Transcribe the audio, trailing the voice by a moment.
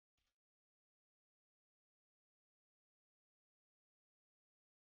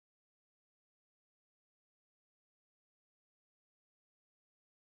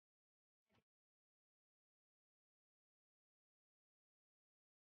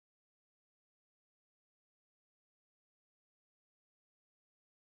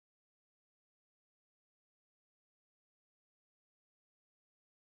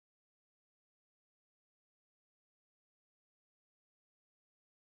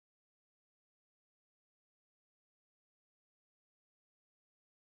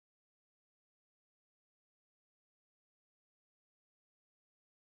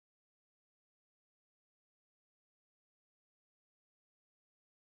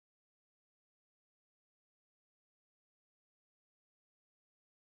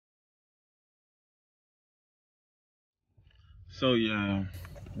So yeah,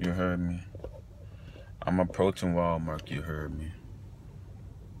 you heard me. I'm approaching Walmart, you heard me.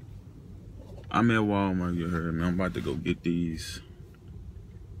 I'm at Walmart, you heard me. I'm about to go get these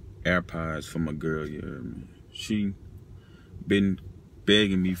AirPods for my girl, you heard me. She been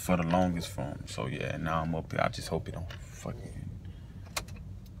begging me for the longest for them. So yeah, now I'm up here. I just hope it don't fucking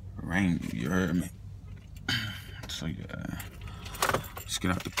rain, you heard me. So yeah, let's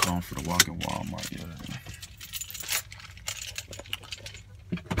get out the car for the walk in Walmart, you heard me.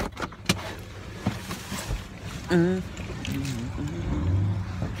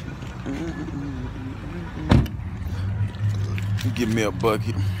 Give me a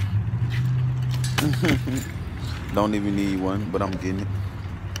bucket. Don't even need one, but I'm getting it.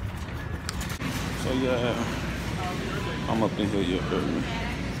 So yeah, I'm up in here, you heard me.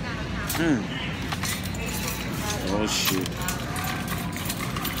 Oh shit.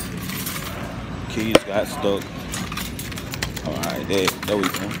 Keys got stuck. Alright, there we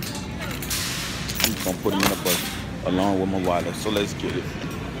go. I'm just gonna put them in a bucket along with my wallet. So let's get it.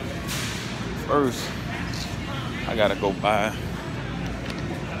 First, I gotta go buy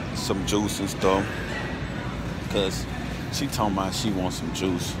some juice and stuff. Cause she talking about she wants some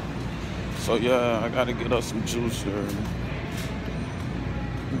juice. So yeah, I gotta get her some juice here.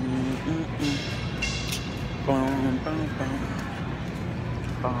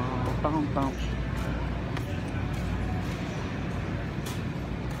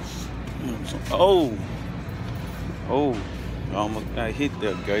 Oh, I almost got hit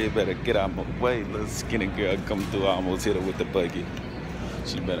there, girl. You better get out of my way. Little skinny girl come through. I almost hit her with the bucket.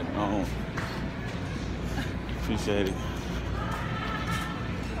 She better go on. Appreciate it.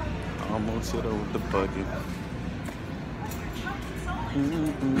 I almost hit her with the bucket.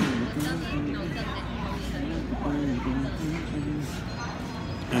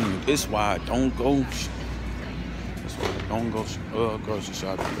 This why I don't go. That's why I don't go grocery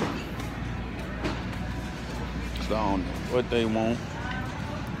shopping. So I don't know what they want,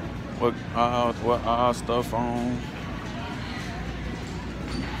 what our stuff on.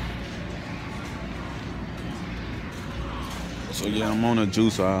 So yeah, I'm on a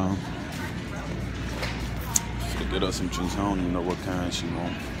juice aisle. To get her some juice. I don't even know what kind she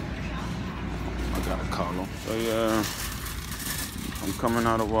want. I gotta call her. So yeah, I'm coming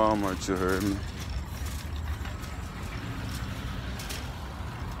out of Walmart, you heard me.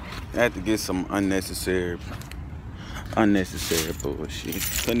 I had to get some unnecessary bullshit.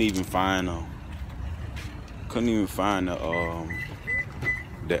 Couldn't even find the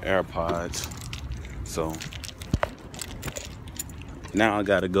AirPods. So now I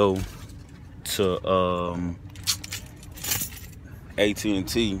gotta go to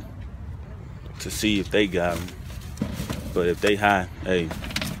AT&T to see if they got them. But if they high, hey,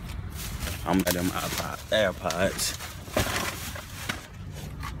 I'm at them AirPods.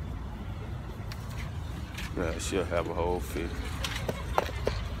 Yeah, she'll have a whole fit.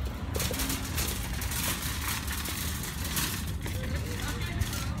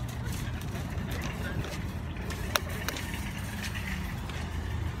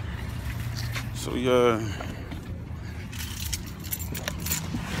 So yeah,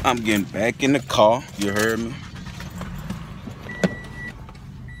 I'm getting back in the car. You heard me.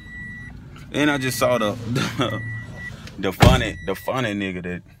 Then I just saw the funny nigga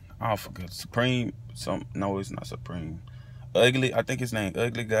that I forgot Supreme. No, it's not Supreme. Ugly. I think his name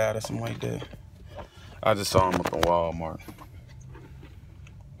Ugly God or something like that. I just saw him up in Walmart.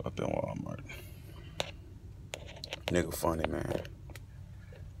 Nigga funny, man.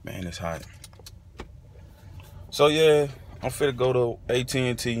 Man, it's hot. So yeah, I'm finna go to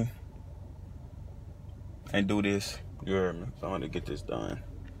AT&T and do this. You heard me. So I'm gonna get this done.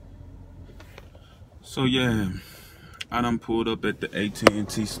 So yeah, I done pulled up at the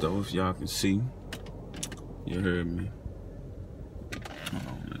AT&T store, if y'all can see. You heard me. Hold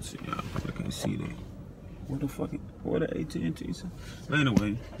on, let's see. Y'all probably can't see that. What the AT&T is? But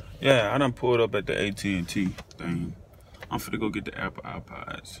anyway, yeah, I done pulled up at the AT&T thing. I'm finna go get the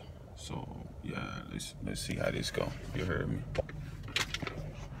AirPods. So yeah, let's see how this go. You heard me.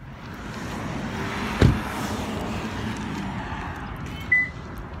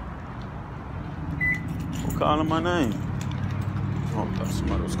 Who calling my name? Oh, I thought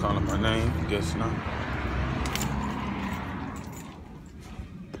somebody was calling my name. Guess not.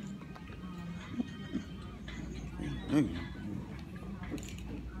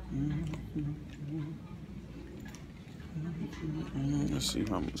 Let's see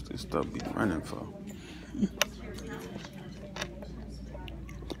how much this stuff be running for.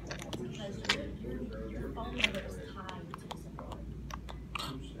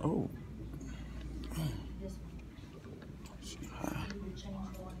 Oh.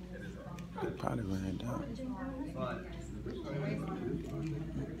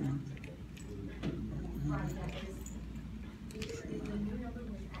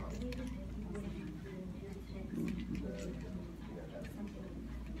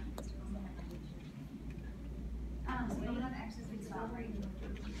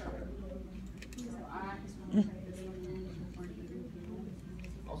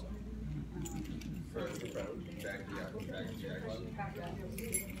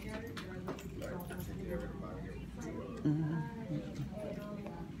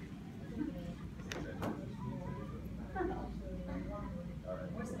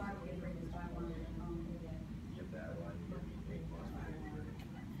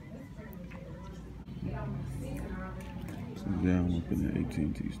 Yeah, I'm up in the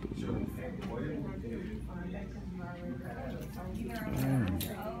AT&T store.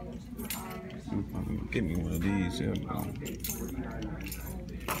 Give me one of these. Yeah,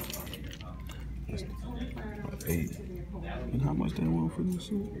 that's 8. And how much they want for this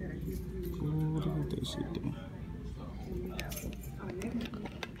shit? Oh, look at that shit though.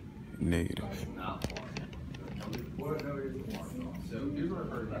 Negative.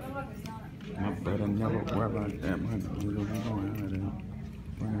 My brother never worry about that. My nigga, we don't have that.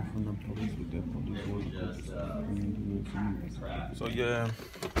 Running from the police with that police. So yeah,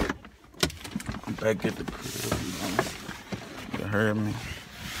 I'm back at the crib. You heard me.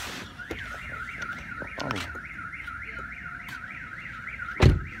 Oh.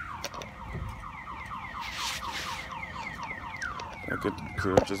 Back at the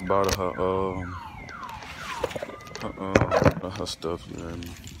crib, just bought her her stuff. You heard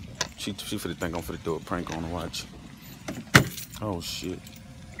me. She finna think I'm finna do a prank on her. Watch. Oh shit.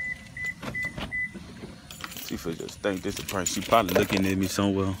 She finna just think this a prank. She probably looking at me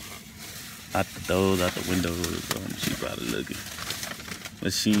somewhere out the doors, out the windows. She probably looking.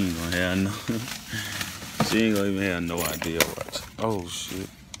 But she ain't gonna have no. She ain't gonna even have no idea. Watch. Oh shit.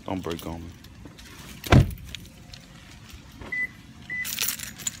 Don't break on me.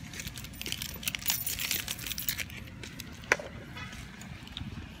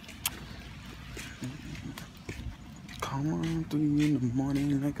 Come on, 3 in the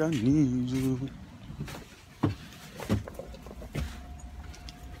morning like I need you.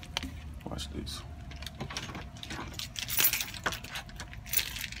 Watch this.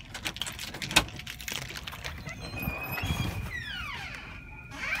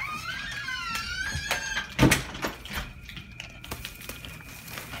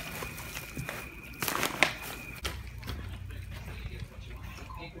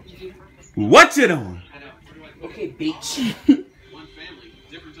 What you doing? Okay, bitch.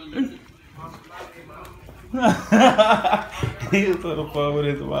 He was so fun with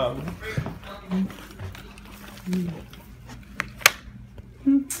his mouth.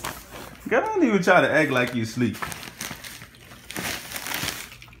 Girl, don't even try to act like you sleep.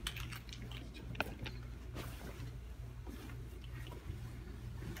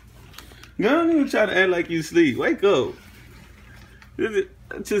 Girl, don't even try to act like you sleep. Wake up.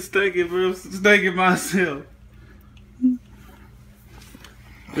 I'm just thinking, bro. Just thinking myself.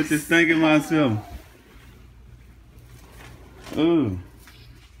 I'm just thinking myself. Ooh.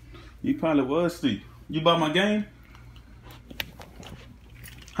 You probably was asleep. You bought my game?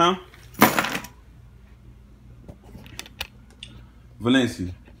 Huh?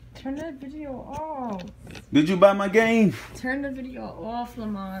 Valencia. Turn that video off. Did you buy my game? Turn the video off,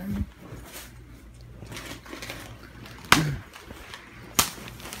 Lamont.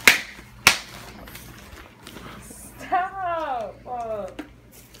 Stop.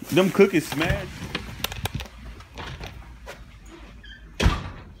 Them cookies smashed.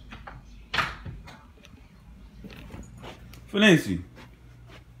 Valencia.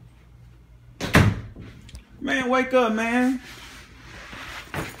 Man, wake up, man.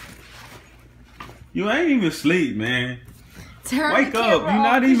 You ain't even asleep, man. Wake up. You're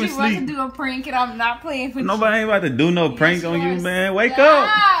not even asleep. You about to do a prank and I'm not playing with Nobody ain't about to do no prank on you, man. Wake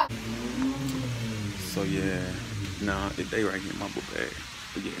up. So, yeah. Nah, they right here in my book bag.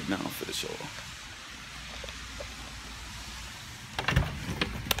 But, yeah, now for the show.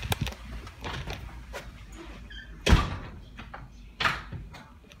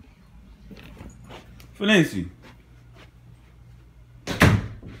 Valencia.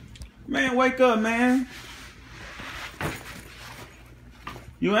 Man, wake up, man.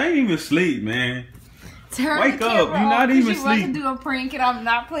 You ain't even asleep, man. Wake up. You're not even asleep. You about to do a prank and I'm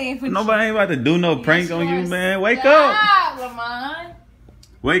not playing with you. Nobody ain't about to do no prank on you, man. Wake up. Lamont.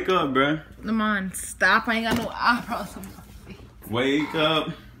 Wake up, bruh. Lamont, stop. I ain't got no eyebrows on my face. Wake up.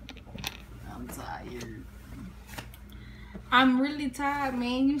 I'm tired. I'm really tired,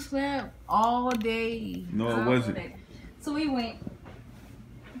 man. You slept all day. No, it wasn't. So we went.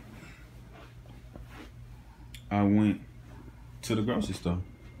 I went to the grocery store.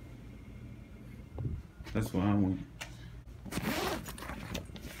 That's where I went.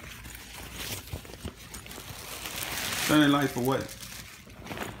 Turning lights for what?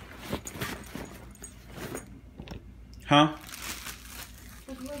 Huh?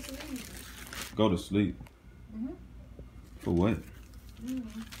 Go to sleep. Mm-hmm. For what?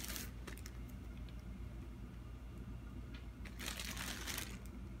 Mm-hmm.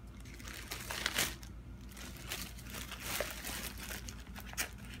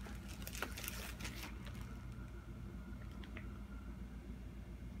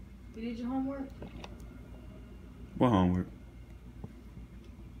 You did your homework? What homework?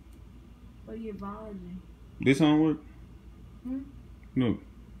 for your volume. This don't work? Hmm? Look.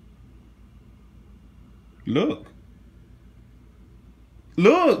 Look.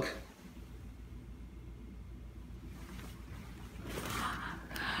 Look.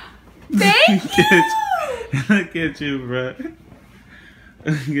 Thank you. Look at you, bro.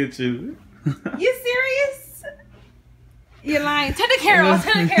 Look at you. You serious? You're lying. Turn the camera off.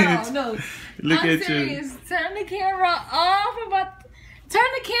 Turn the camera off. No. Look I'm at serious. you. Turn the camera off. Turn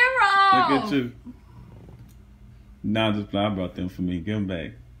the camera off. Look at you. Nah, just play. I brought them for me. Give them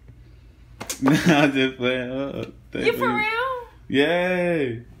back. Nah, just play. You for real?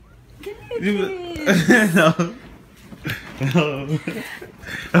 Yay. Give me a kiss. No. No.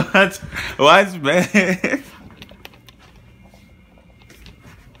 What's bad?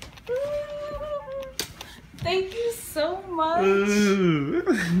 Thank you so much.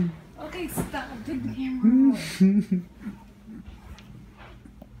 Okay, stop. Take the camera off.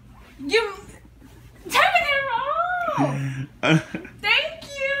 Turn the camera off. Thank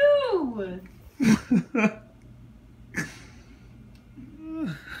you.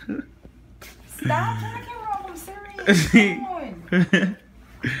 Stop. Turn the camera off. I'm serious. Come on.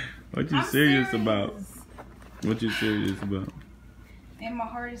 What you serious about? What you serious about? And my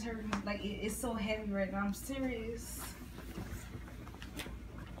heart is hurting. Like, it's so heavy right now. I'm serious.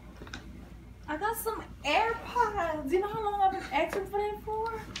 I got some AirPods. You know how long I've been asking for them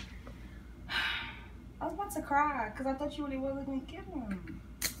for? I was about to cry because I thought you really wasn't going to get them.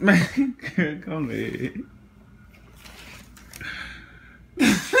 Man, girl, come here.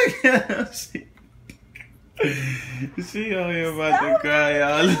 She on here about to cry,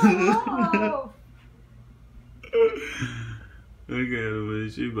 y'all. Look at her, man.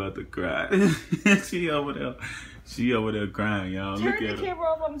 She about to cry. She over there crying, y'all. Look Turn at the her. camera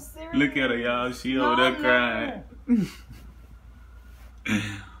off. I'm serious. Look at her, y'all. She over there crying.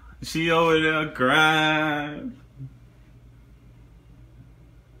 She over there crying.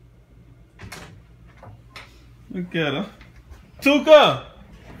 Look at her.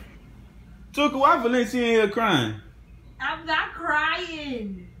 Tuka, why Valencia in here crying? I'm not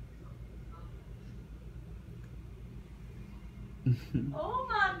crying. Oh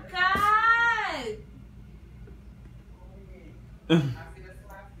my God.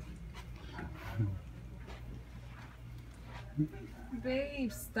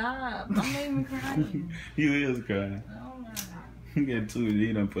 Babe, stop. I'm not even crying. You is crying. No, I'm not. You get two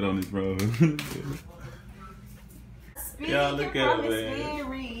he done put on his robe. Y'all look at her, man.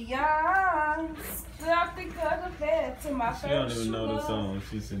 She don't even know the song.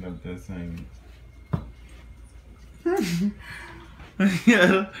 She's sitting up there singing.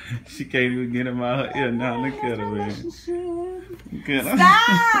 Yeah, she can't even get him out her ear now. Look at her, man. Look at her.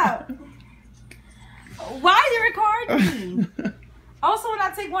 Stop! Why are you recording? Also, when I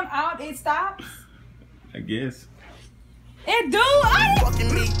take one out, it stops? I guess. It do?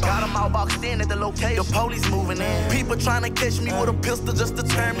 Fucking me, got him out boxed in at the location. The police moving in. People trying to catch me with a pistol just to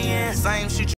turn me in. Same shit.